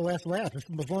he's got the last laugh.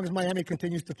 As long as Miami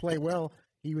continues to play well,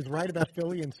 he was right about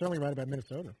Philly and certainly right about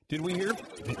Minnesota. Did we hear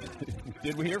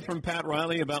from Pat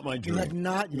Riley about my dream? You have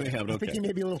not yet. We have, I think he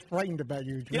may be a little frightened about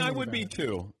you. Yeah, I would be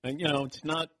too. And, it's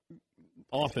not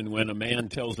often when a man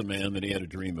tells a man that he had a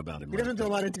dream about him. He doesn't do a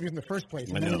lot of interviews in the first place.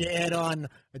 And then you add on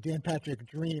a Dan Patrick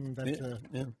dream. That's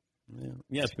yeah.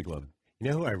 Yes, McLovin.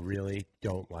 You know who I really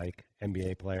don't like,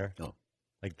 NBA player? No.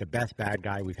 Like the best bad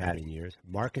guy we've had in years?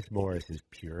 Marcus Morris is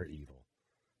pure evil.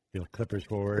 The Clippers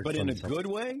forward. But in a good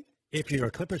way? If you're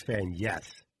a Clippers fan, yes.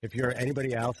 If you're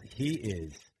anybody else, he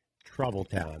is trouble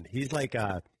town. He's like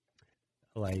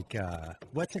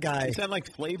what's the guy? Is that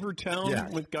like Flavor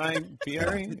Town with Guy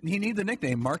Fieri? He needs a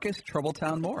nickname, Marcus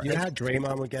Troubletown Morris. You know how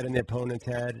Draymond would get in the opponent's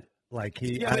head? But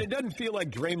it doesn't feel like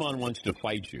Draymond wants to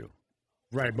fight you.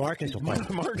 Right, Marcus will fight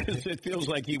you. Marcus, it feels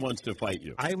like he wants to fight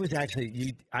you. I was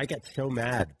actually, I get so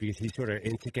mad because he sort of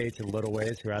instigates in little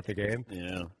ways throughout the game.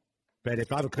 Yeah. But if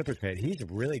I'm a Clippers fan, he's a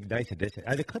really nice addition.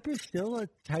 Are the Clippers still a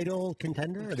title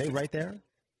contender? Are they right there?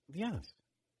 Yes.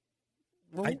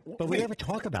 Well, but we never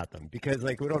talk about them because,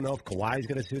 we don't know if Kawhi's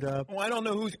going to suit up. Well, I don't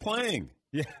know who's playing.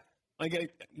 Yeah.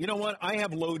 You know what? I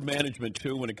have load management,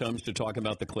 too, when it comes to talking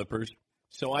about the Clippers.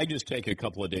 So I just take a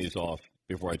couple of days off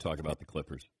before I talk about the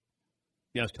Clippers.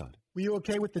 Yes, Todd. Were you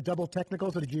okay with the double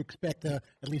technicals, or did you expect at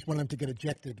least one of them to get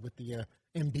ejected with the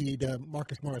Embiid,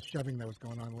 Marcus Morris shoving that was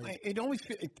going on late? It always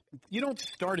you don't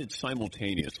start it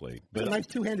simultaneously, but a nice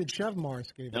two-handed shove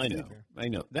Morris gave. I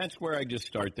know. That's where I just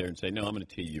start there and say, no, I'm going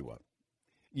to tee you up.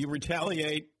 You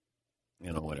retaliate,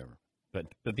 whatever. But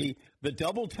the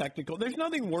double technical, there's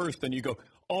nothing worse than you go,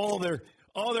 they're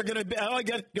going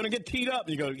to get teed up.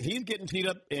 And you go, he's getting teed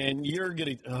up, and you're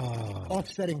getting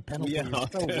offsetting penalties. Yeah,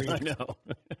 so weird. I know.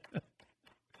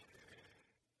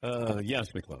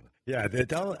 Yes, McLovin. Yeah,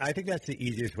 I think that's the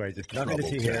easiest way. Just nothing to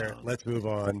see here. Let's move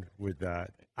on with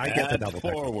that. I get the double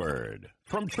forward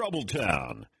from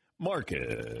Troubletown,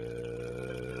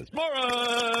 Marcus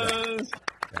Morris.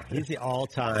 Yeah, he's the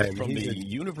all-time. From the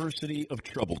University of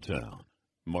Troubletown,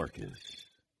 Marcus.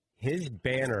 His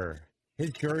banner, his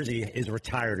jersey is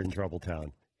retired in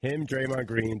Troubletown. Him, Draymond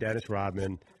Green, Dennis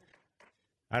Rodman.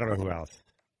 I don't know who else.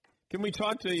 Can we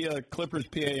talk to the Clippers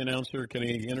PA announcer? Can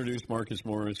he introduce Marcus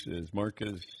Morris as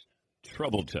Marcus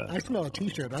Troubletown? I smell a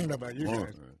T-shirt. I don't know about you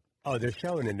guys. Oh, they're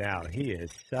showing it now. He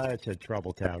is such a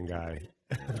Troubletown guy.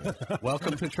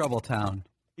 Welcome to Troubletown.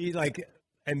 He's like,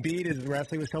 Embiid is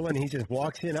wrestling with someone, and he just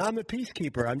walks in. I'm a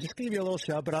peacekeeper. I'm just giving you a little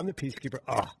shove, but I'm the peacekeeper.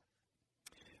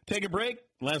 Take a break.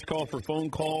 Last call for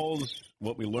phone calls,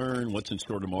 what we learn, what's in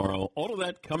store tomorrow. All of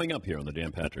that coming up here on the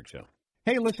Dan Patrick Show.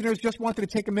 Hey, listeners, just wanted to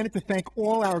take a minute to thank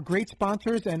all our great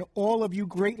sponsors and all of you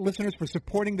great listeners for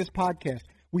supporting this podcast.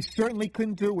 We certainly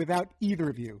couldn't do it without either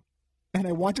of you. And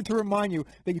I wanted to remind you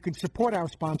that you can support our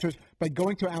sponsors by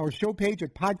going to our show page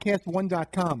at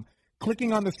podcast1.com,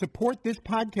 clicking on the Support This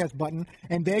Podcast button,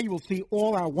 and there you will see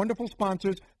all our wonderful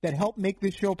sponsors that help make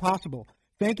this show possible.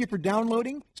 Thank you for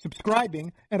downloading,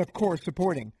 subscribing, and, of course,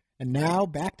 supporting. And now,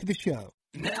 back to the show.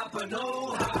 Napa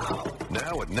know-how.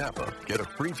 Now at Napa, get a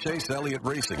free Chase Elliott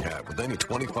racing hat with any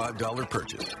 $25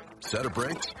 purchase. Set of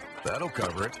brakes? That'll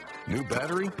cover it. New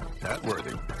battery? Hat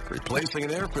worthy. Replacing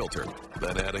an air filter?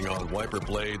 Then adding on wiper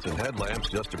blades and headlamps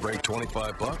just to break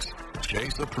 $25?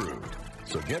 Chase approved.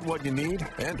 So get what you need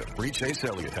and a free Chase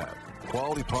Elliott hat.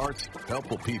 Quality parts,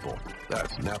 helpful people.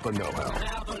 That's Napa know-how.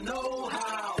 Napa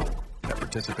know-how. At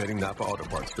participating Napa Auto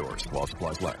Parts stores while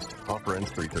supplies last. Offer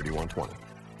ends 3/31/20.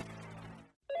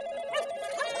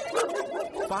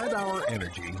 5-Hour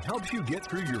Energy helps you get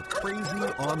through your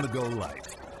crazy on-the-go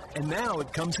life. And now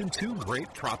it comes in 2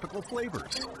 great tropical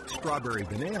flavors, Strawberry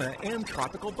Banana and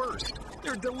Tropical Burst.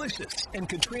 They're delicious and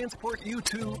can transport you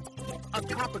to a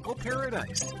tropical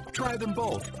paradise. Try them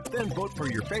both, then vote for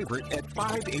your favorite at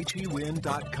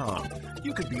 5hewin.com.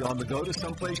 You could be on the go to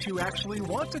someplace you actually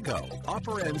want to go.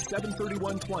 Offer ends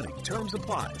 7/31/20. Terms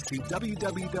apply. See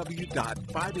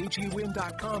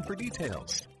www.5hewin.com for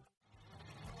details.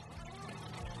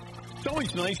 It's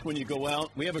always nice when you go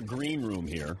out. We have a green room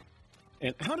here.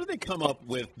 And how did they come up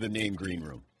with the name Green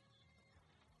Room?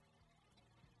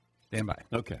 Stand by.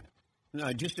 Okay. No,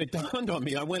 it dawned on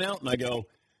me. I went out and I go,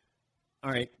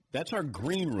 all right, that's our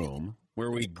green room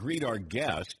where we greet our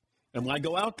guests. And when I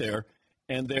go out there,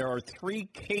 and there are 3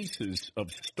 cases of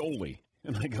Stoli.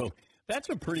 And I go, that's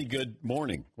a pretty good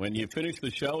morning. When you finish the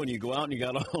show and you go out and you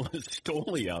got all this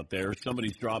Stoli out there,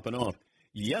 somebody's dropping off.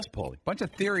 Yes, Paulie. Bunch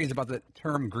of theories about the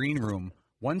term green room.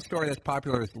 One story that's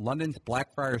popular is London's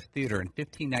Blackfriars Theatre in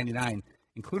 1599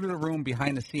 included a room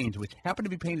behind the scenes which happened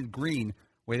to be painted green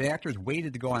where the actors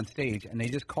waited to go on stage, and they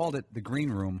just called it the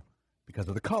green room because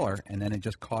of the color, and then it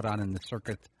just caught on in the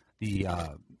circuit, the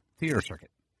theater circuit.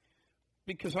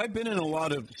 Because I've been in a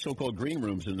lot of so-called green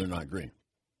rooms, and they're not green.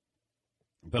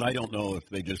 But I don't know if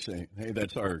they just say, hey,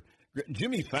 that's our...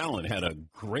 Jimmy Fallon had a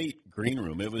great green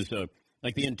room. It was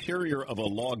like the interior of a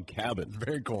log cabin.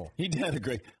 Very cool. He did a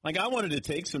great... Like, I wanted to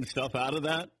take some stuff out of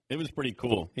that. It was pretty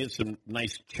cool. He had some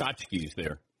nice tchotchkes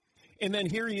there. And then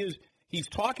here he is. He's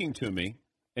talking to me,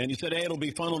 and he said, hey, it'll be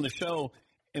fun on the show.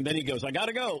 And then he goes, I got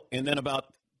to go. And then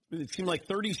it seemed like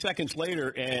 30 seconds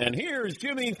later, and here's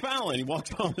Jimmy Fallon. He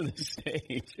walks onto the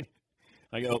stage.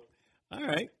 I go, all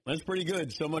right, that's pretty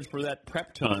good. So much for that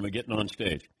prep time of getting on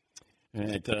stage.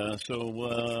 And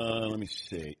let me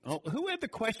see. Oh, who had the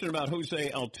question about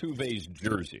Jose Altuve's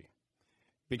jersey?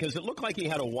 Because it looked like he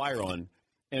had a wire on,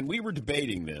 and we were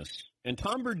debating this. And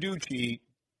Tom Verducci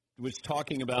was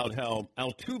talking about how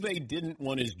Altuve didn't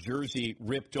want his jersey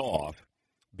ripped off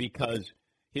because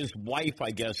his wife,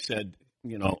 I guess, said,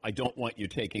 I don't want you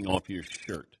taking off your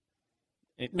shirt.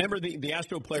 And remember, the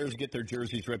Astro players get their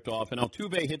jerseys ripped off, and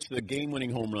Altuve hits the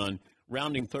game-winning home run,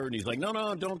 rounding third, and he's like, no,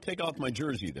 don't take off my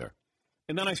jersey there.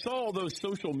 And then I saw all those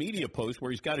social media posts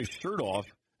where he's got his shirt off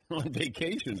on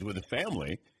vacations with his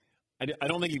family. I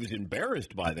don't think he was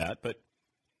embarrassed by that, but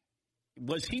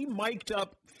was he mic'd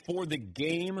up for the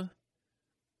game?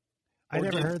 I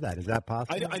never heard that. Is that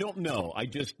possible? I don't know.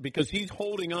 Because he's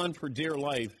holding on for dear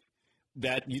life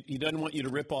that he doesn't want you to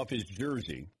rip off his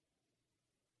jersey.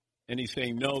 And he's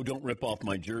saying, no, don't rip off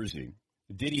my jersey.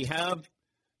 Did he have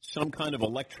some kind of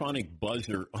electronic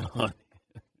buzzer on?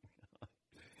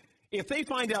 If they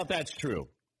find out that's true,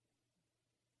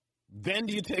 then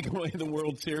do you take away the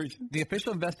World Series? The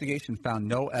official investigation found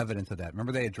no evidence of that.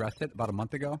 Remember they addressed it about a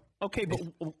month ago? Okay, but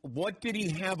what did he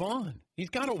have on? He's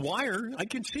got a wire. I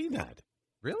can see that.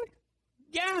 Really?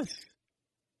 Yes.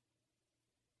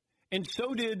 And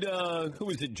so did, who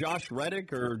was it, Josh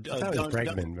Reddick? Or that was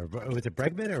Bregman. Was it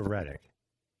Bregman or Reddick?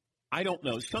 I don't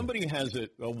know. Somebody has a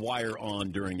wire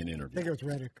on during an interview. I think it was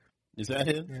Reddick. Is that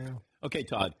it? Yeah. Okay,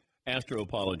 Todd, astro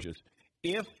apologist.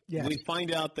 If yes. we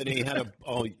find out that he had a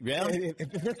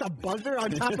if it's a buzzer on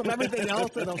top of everything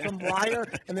else and some wire,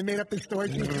 and they made up this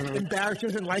story, she embarrassed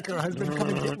doesn't like her husband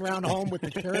coming getting around home with the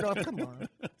shirt off. Come on,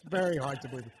 it's very hard to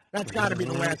believe. That's got to be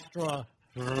the last straw.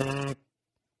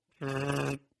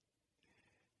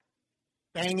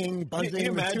 Banging, buzzing. Can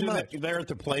you imagine that they're at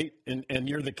the plate and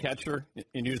you're the catcher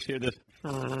and you just hear this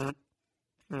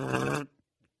trying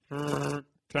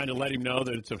to let him know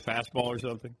that it's a fastball or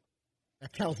something?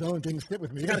 That calzone didn't sit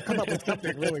with me. You got to come up with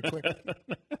something really quick.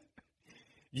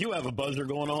 You have a buzzer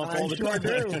going off all the time. I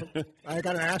sure do. I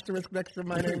got an asterisk next to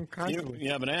my name constantly.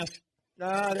 You have an asterisk?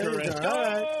 Ah, there you go. All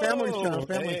right. Family show.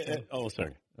 Oh,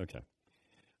 sorry. Okay.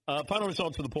 Final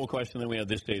results for the poll question, then we have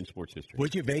This Day in Sports History.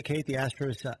 Would you vacate the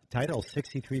Astros title?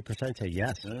 63% say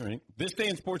yes. All right. This Day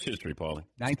in Sports History, Paulie.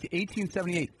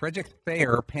 1878, Frederick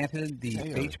Thayer patented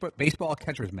the baseball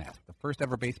catcher's mask. The first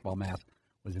ever baseball mask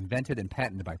was invented and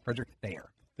patented by Frederick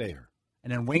Thayer.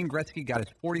 And then Wayne Gretzky got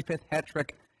his 45th hat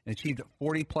trick and achieved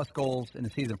 40-plus goals in the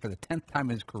season for the 10th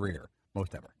time in his career,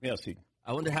 most ever. Yeah, see.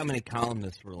 I wonder how many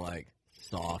columnists were like,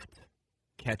 soft.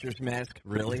 Catcher's mask?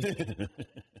 Really?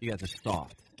 You guys are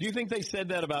soft. Do you think they said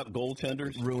that about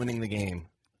goaltenders? Ruining the game.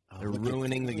 They're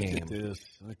ruining the game.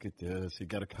 Look at this. You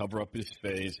got to cover up his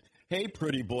face. Hey,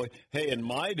 pretty boy. Hey, in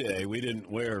my day, we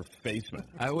didn't wear face masks.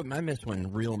 I miss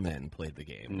when real men played the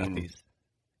game, not these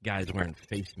guys wearing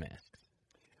face masks.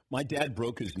 My dad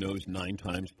broke his nose 9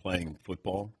 times playing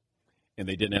football, and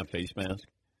they didn't have face masks.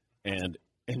 And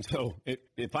so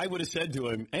if I would have said to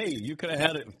him, hey, you could have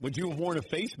had it, would you have worn a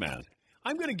face mask?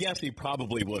 I'm going to guess he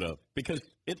probably would have, because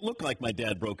it looked like my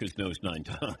dad broke his nose 9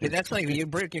 times. Yeah, that's like you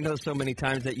break your nose so many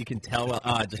times that you can tell, well,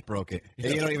 I just broke it.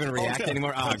 You don't even react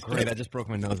anymore. Great, I just broke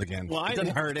my nose again. Well, it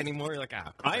doesn't hurt anymore. You're like,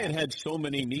 I had so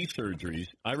many knee surgeries.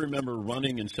 I remember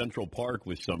running in Central Park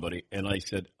with somebody, and I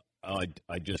said, I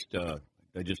just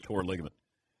tore a ligament.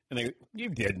 And they go, you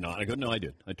did not. I go, no, I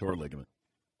did. I tore a ligament.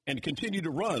 And continued to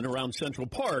run around Central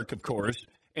Park, of course,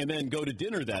 and then go to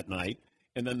dinner that night.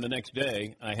 And then the next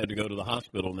day, I had to go to the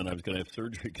hospital, and then I was going to have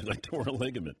surgery because I tore a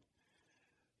ligament.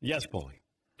 Yes, Paulie.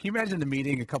 Can you imagine the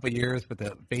meeting a couple of years with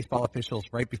the baseball officials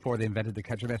right before they invented the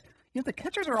catcher mask? You know, the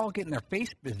catchers are all getting their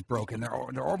faces broken, their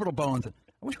orbital bones. I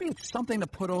wish we had something to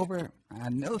put over.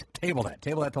 No, table that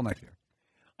till next year.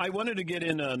 I wanted to get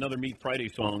in another Meat Friday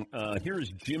song. Here's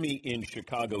Jimmy in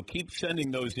Chicago. Keep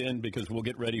sending those in because we'll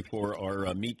get ready for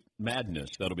our Meat Madness.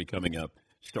 That'll be coming up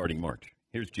starting March.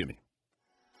 Here's Jimmy.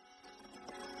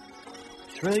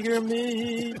 Traeger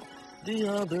meat, the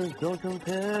others don't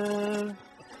compare.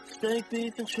 Steak,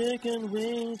 beef, and chicken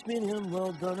wings, medium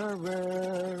well done or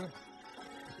rare.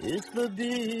 It's the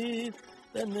beef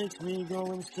that makes me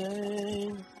go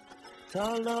insane.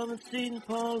 Tyler Love and Seton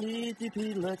Paul,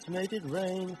 ETP, let's make it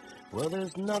rain. Well,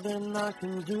 there's nothing I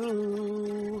can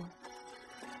do.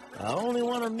 I only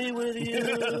want to meet with you.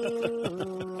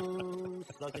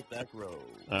 Suck it back road.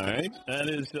 All right.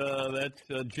 That's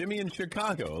Jimmy in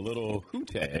Chicago, a little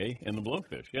Hootay and the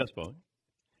Blowfish. Yes, Paul.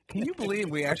 Can you believe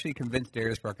we actually convinced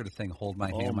Darius Rucker to sing Hold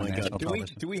My Hand on national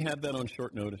television? Do we have that on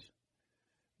short notice?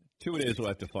 2 days we'll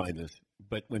have to find this.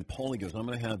 But when Paulie goes, I'm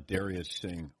going to have Darius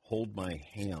sing Hold My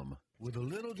Ham. With a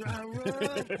little dry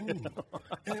rub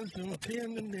and some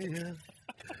tenderness.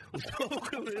 We'll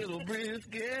smoke a little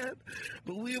brisket,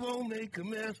 but we won't make a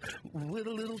mess. With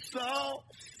a little sauce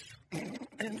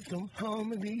and some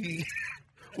harmony.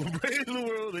 We'll bring the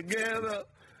world together.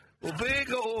 We'll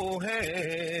big old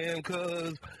ham,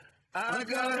 'cause I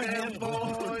got a ham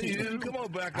for you. Come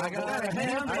on back. I got a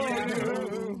ham for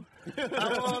you.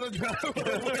 I want to drive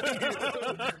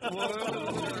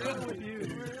with you.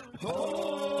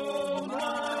 Hold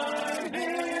my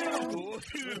hand.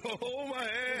 Hold my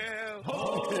hand.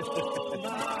 Hold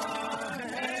my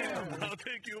hand. I'll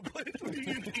take you a place where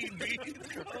you can eat beans.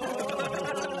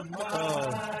 Hold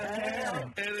my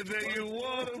hand. Anything you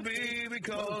want to be,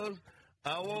 because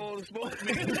I want to smoke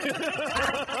meat.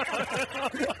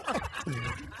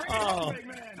 Oh.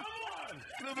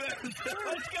 The best.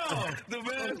 Let's go. The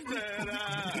best man.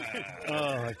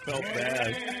 Oh, I felt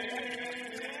bad.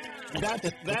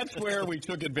 That's where we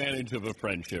took advantage of a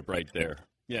friendship right there.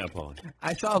 Yeah, Paul.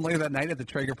 I saw him later that night at the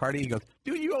Traeger party. He goes,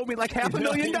 dude, you owe me like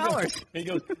 $500,000. He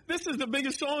goes, this is the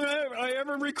biggest song I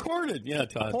ever recorded. Yeah,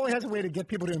 Todd. Paulie has a way to get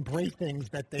people to embrace things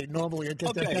that they normally,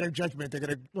 against their better judgment, they're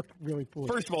going to look really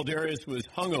foolish. First of all, Darius was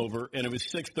hungover, and it was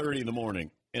 6:30 in the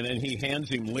morning. And then he hands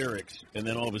him lyrics, and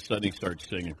then all of a sudden he starts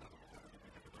singing.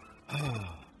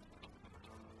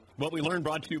 What we learned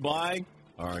brought to you by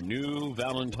our new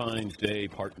Valentine's Day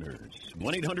partners.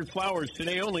 1-800-FLOWERS.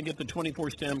 Today only get the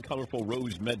 24-stem colorful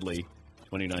rose medley,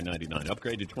 $29.99.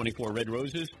 Upgrade to 24 red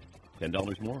roses,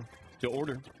 $10 more. To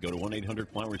order, go to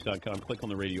 1-800-FLOWERS.com. Click on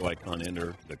the radio icon,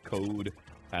 enter the code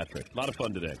Patrick. A lot of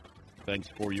fun today. Thanks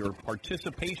for your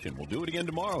participation. We'll do it again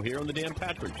tomorrow here on the Dan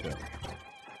Patrick Show.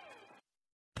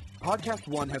 Podcast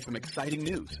One has some exciting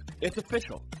news. It's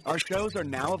official. Our shows are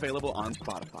now available on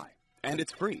Spotify, and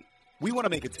it's free. We want to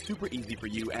make it super easy for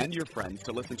you and your friends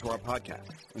to listen to our podcast,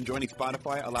 and joining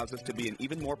Spotify allows us to be in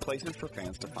even more places for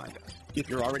fans to find us. If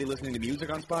you're already listening to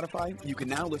music on Spotify, you can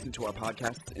now listen to our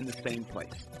podcasts in the same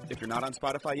place. If you're not on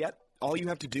Spotify yet, all you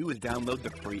have to do is download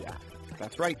the free app.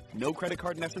 That's right, no credit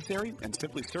card necessary, and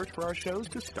simply search for our shows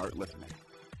to start listening.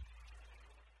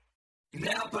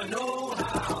 Napa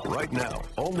know-how. Right now,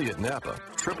 only at Napa,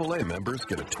 AAA members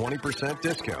get a 20%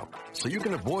 discount. So you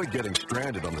can avoid getting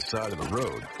stranded on the side of the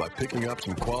road by picking up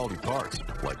some quality parts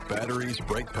like batteries,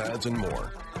 brake pads, and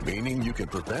more. Meaning you can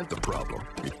prevent the problem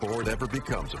before it ever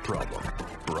becomes a problem.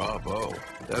 Bravo.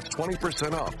 That's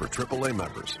 20% off for AAA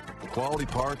members. Quality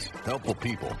parts, helpful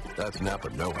people. That's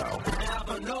Napa know-how.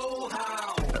 Napa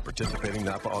know-how. At participating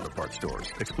Napa Auto Parts stores.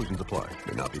 Exclusions apply.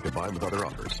 May not be combined with other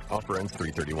offers. Offer ends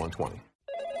 3/31/20.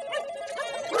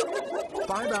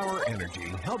 5-Hour Energy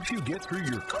helps you get through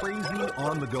your crazy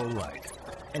on-the-go life.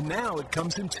 And now it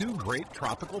comes in 2 great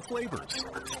tropical flavors,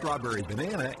 Strawberry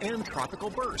Banana and Tropical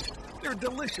Burst. They're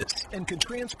delicious and can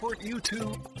transport you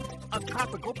to a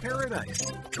tropical paradise.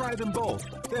 Try them both,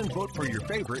 then vote for your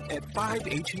favorite at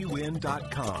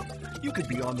 5HEWin.com. You could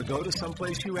be on the go to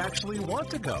someplace you actually want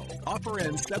to go. Offer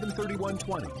ends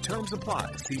 7/31/20. Terms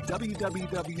apply. See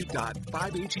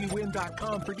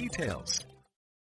www.5HEWin.com for details.